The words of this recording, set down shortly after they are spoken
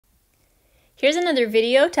Here's another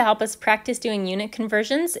video to help us practice doing unit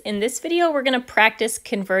conversions. In this video, we're going to practice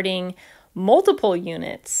converting multiple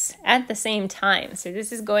units at the same time. So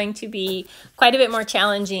this is going to be quite a bit more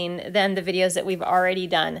challenging than the videos that we've already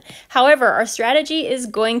done. However, our strategy is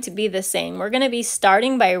going to be the same. We're going to be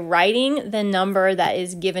starting by writing the number that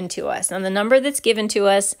is given to us. Now the number that's given to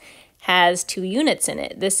us has 2 units in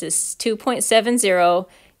it. This is 2.70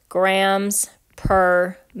 grams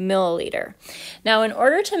per milliliter. Now, in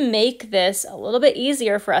order to make this a little bit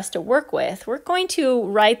easier for us to work with, we're going to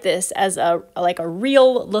write this as a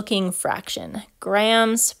real looking fraction,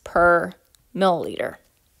 grams per milliliter.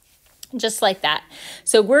 Just like that.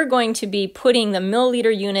 So we're going to be putting the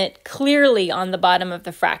milliliter unit clearly on the bottom of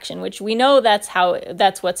the fraction, which we know that's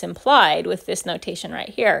what's implied with this notation right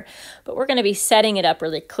here. But we're going to be setting it up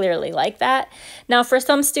really clearly like that. Now for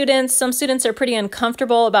some students are pretty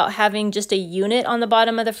uncomfortable about having just a unit on the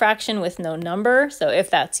bottom of the fraction with no number. So if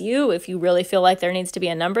that's you, if you really feel like there needs to be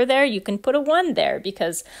a number there, you can put a 1 there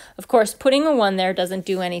because of course putting a 1 there doesn't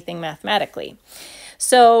do anything mathematically.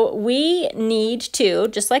 So we need to,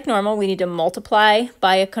 just like normal, we need to multiply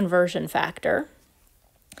by a conversion factor.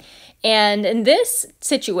 And in this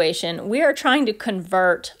situation, we are trying to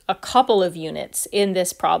convert a couple of units in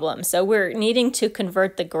this problem. So we're needing to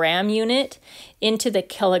convert the gram unit into the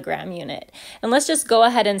kilogram unit. And let's just go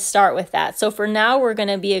ahead and start with that. So for now, we're going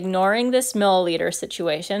to be ignoring this milliliter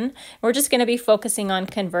situation. We're just going to be focusing on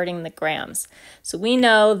converting the grams. So we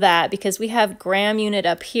know that because we have gram unit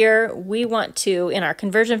up here, we want to, in our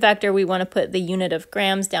conversion factor, we want to put the unit of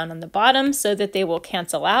grams down on the bottom so that they will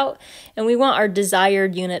cancel out. And we want our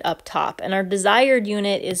desired unit up top. And our desired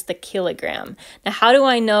unit is the kilogram. Now, how do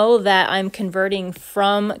I know that I'm converting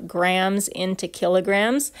from grams into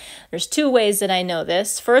kilograms? There's 2 ways that I know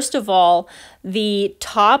this. First of all, the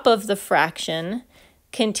top of the fraction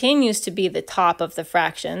continues to be the top of the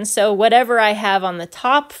fraction. So whatever I have on the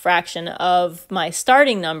top fraction of my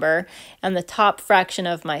starting number and the top fraction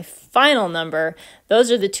of my final number, those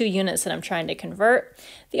are the 2 units that I'm trying to convert.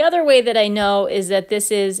 The other way that I know is that this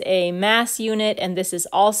is a mass unit and this is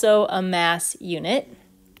also a mass unit.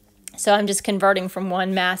 So I'm just converting from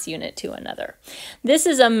one mass unit to another. This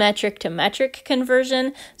is a metric to metric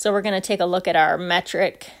conversion. So we're going to take a look at our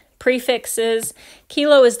metric prefixes.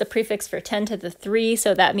 Kilo is the prefix for 10 to the 3,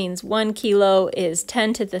 so that means 1 kilo is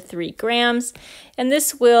 10 to the 3 grams. And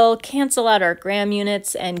this will cancel out our gram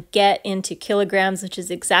units and get into kilograms, which is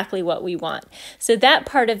exactly what we want. So that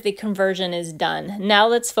part of the conversion is done. Now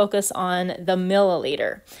let's focus on the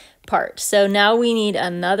milliliter part. So now we need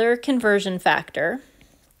another conversion factor.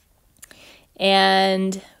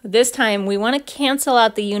 And this time we want to cancel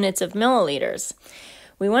out the units of milliliters.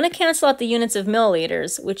 We want to cancel out the units of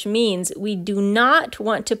milliliters, which means we do not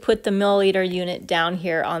want to put the milliliter unit down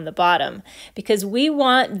here on the bottom because we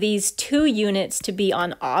want these 2 units to be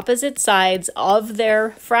on opposite sides of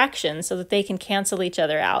their fraction so that they can cancel each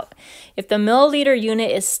other out. If the milliliter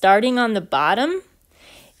unit is starting on the bottom,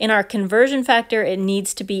 in our conversion factor, it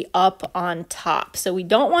needs to be up on top. So we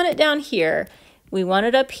don't want it down here. We want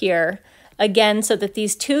it up here. Again, so that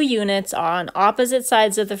these 2 units are on opposite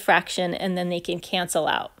sides of the fraction and then they can cancel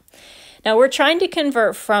out. Now we're trying to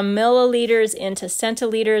convert from milliliters into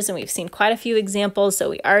centiliters, and we've seen quite a few examples, so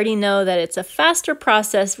we already know that it's a faster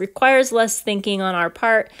process, requires less thinking on our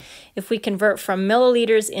part. If we convert from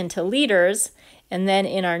milliliters into liters, and then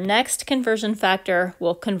in our next conversion factor,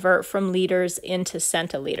 we'll convert from liters into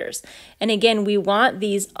centiliters. And again, we want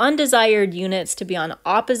these undesired units to be on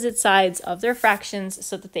opposite sides of their fractions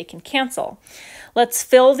so that they can cancel. Let's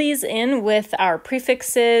fill these in with our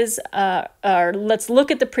prefixes, or let's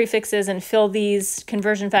look at the prefixes and fill these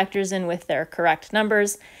conversion factors in with their correct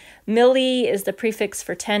numbers. Milli is the prefix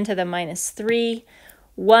for 10 to the minus 3.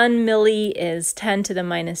 1 milli is 10 to the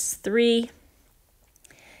minus 3.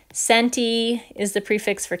 Centi is the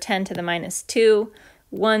prefix for 10 to the minus 2.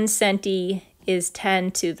 1 centi is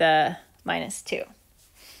 10 to the minus 2.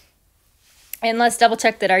 And let's double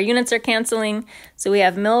check that our units are canceling. So we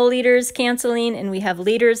have milliliters canceling and we have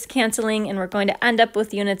liters canceling, and we're going to end up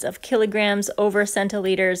with units of kilograms over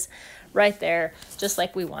centiliters right there, just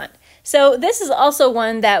like we want. So this is also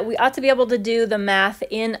one that we ought to be able to do the math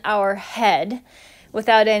in our head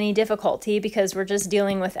without any difficulty because we're just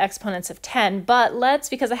dealing with exponents of 10. But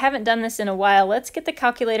because I haven't done this in a while, let's get the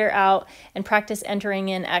calculator out and practice entering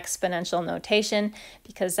in exponential notation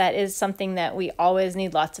because that is something that we always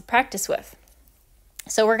need lots of practice with.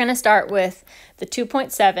 So we're going to start with the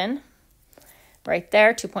 2.7. right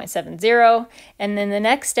there, 2.70. And then the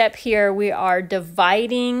next step here, we are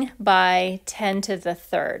dividing by 10 to the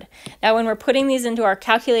third. Now, when we're putting these into our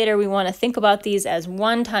calculator, we want to think about these as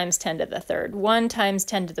 1 times 10 to the third, 1 times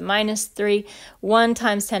 10 to the minus 3, 1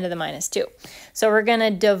 times 10 to the minus 2. So we're going to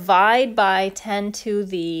divide by 10 to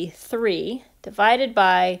the 3, divided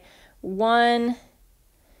by 1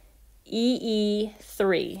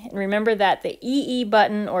 EE3. And remember that the EE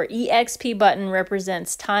button or EXP button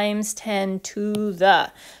represents times 10 to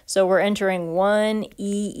the. So we're entering 1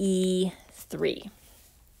 EE3.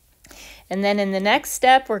 And then in the next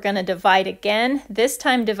step, we're going to divide again, this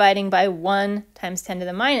time dividing by 1 times 10 to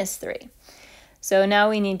the minus 3. So now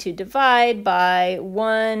we need to divide by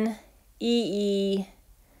 1 EE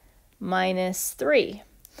minus 3.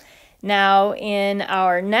 Now in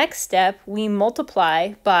our next step, we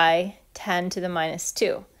multiply by 10 to the minus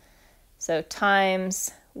 2. So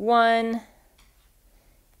times 1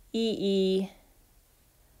 EE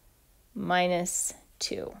minus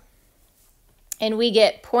 2. And we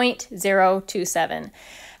get 0.027.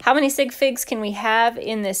 How many sig figs can we have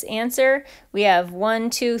in this answer? We have 1,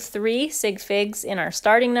 2, 3 sig figs in our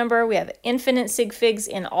starting number. We have infinite sig figs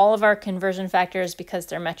in all of our conversion factors because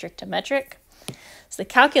they're metric to metric. So the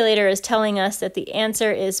calculator is telling us that the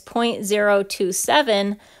answer is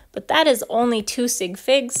 0.027, but that is only 2 sig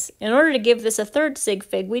figs. In order to give this a third sig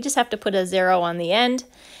fig, we just have to put a 0 on the end.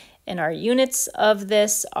 And our units of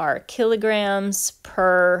this are kilograms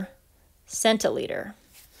per centiliter.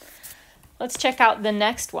 Let's check out the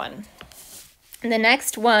next one. The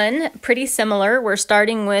next one, pretty similar. We're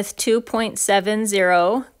starting with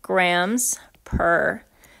 2.70 grams per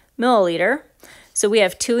milliliter. So we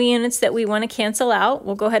have 2 units that we want to cancel out.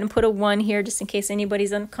 We'll go ahead and put a 1 here just in case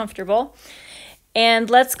anybody's uncomfortable. And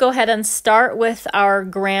let's go ahead and start with our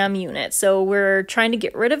gram unit. So we're trying to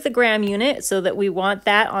get rid of the gram unit so that we want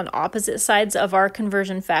that on opposite sides of our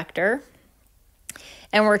conversion factor.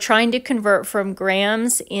 And we're trying to convert from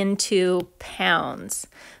grams into pounds.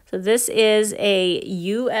 So this is a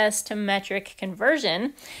US to metric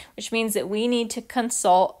conversion, which means that we need to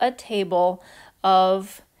consult a table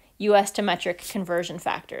of US to metric conversion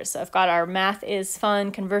factors. So I've got our math is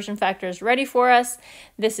fun conversion factors ready for us.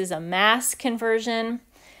 This is a mass conversion.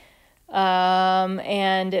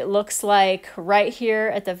 And it looks like right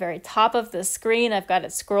here at the very top of the screen, I've got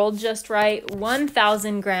it scrolled just right.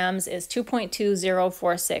 1,000 grams is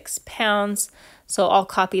 2.2046 pounds. So I'll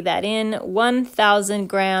copy that in. 1,000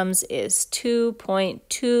 grams is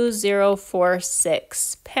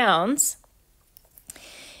 2.2046 pounds.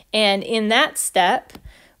 And in that step,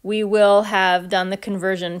 we will have done the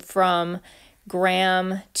conversion from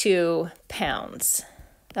gram to pounds.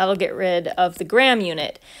 That'll get rid of the gram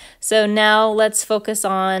unit. So now let's focus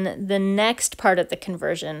on the next part of the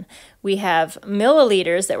conversion. We have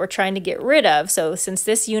milliliters that we're trying to get rid of. So since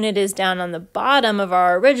this unit is down on the bottom of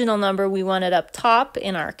our original number, we want it up top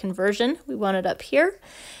in our conversion. We want it up here.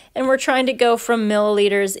 And we're trying to go from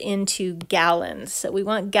milliliters into gallons. So we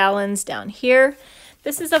want gallons down here.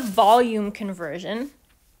 This is a volume conversion.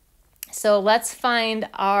 So let's find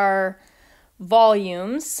our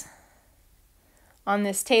volumes on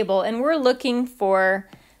this table, and we're looking for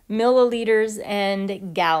milliliters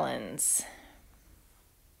and gallons.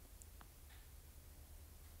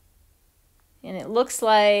 And it looks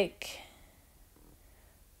like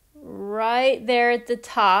right there at the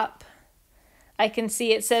top, I can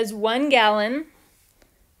see it says 1 gallon,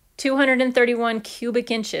 231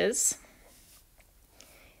 cubic inches,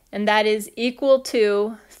 and that is equal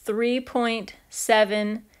to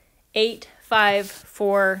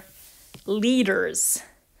 3.7854 liters.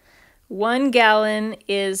 1 gallon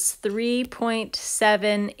is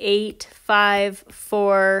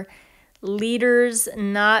 3.784 liters,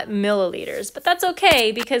 not milliliters. But that's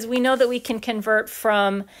okay because we know that we can convert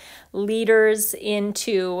from liters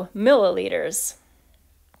into milliliters.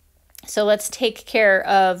 So let's take care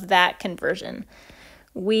of that conversion.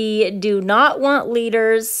 We do not want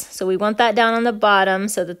liters, so we want that down on the bottom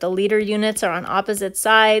so that the liter units are on opposite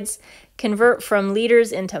sides. Convert from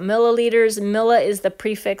liters into milliliters. Milli is the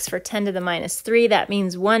prefix for 10 to the minus 3. That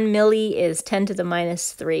means 1 milli is 10 to the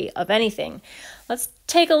minus 3 of anything. Let's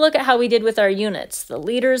take a look at how we did with our units. The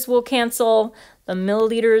liters will cancel. The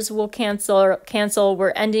milliliters will cancel.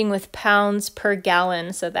 We're ending with pounds per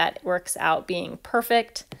gallon, so that works out being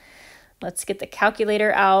perfect. Let's get the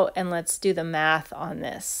calculator out and let's do the math on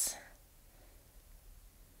this.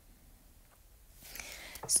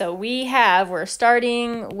 So we're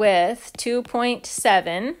starting with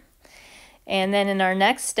 2.7, and then in our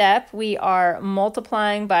next step, we are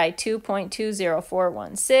multiplying by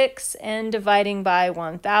 2.20416 and dividing by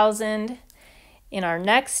 1,000. In our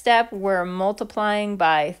next step, we're multiplying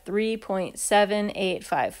by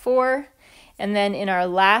 3.7854. And then in our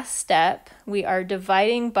last step, we are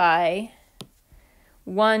dividing by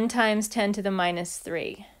 1 times 10 to the minus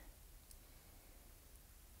 3.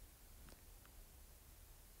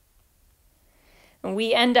 And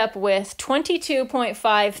we end up with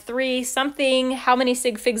 22.53 something. How many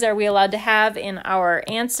sig figs are we allowed to have in our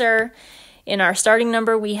answer? In our starting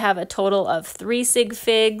number, we have a total of 3 sig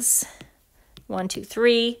figs. 1, 2,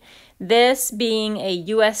 3. This being a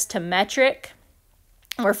US to metric.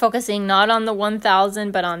 We're focusing not on the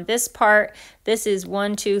 1,000, but on this part. This is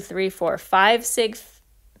 1, 2, 3, 4, 5 sig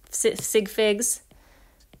figs.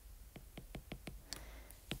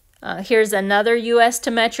 Here's another US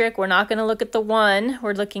to metric. We're not going to look at the 1.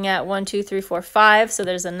 We're looking at 1, 2, 3, 4, 5. So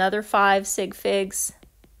there's another 5 sig figs.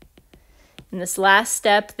 In this last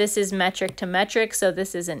step, this is metric to metric. So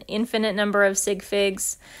this is an infinite number of sig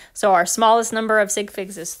figs. So our smallest number of sig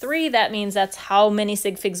figs is 3. That means that's how many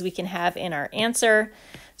sig figs we can have in our answer.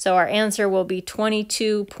 So our answer will be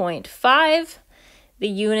 22.5. The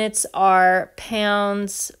units are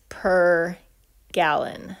pounds per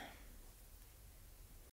gallon.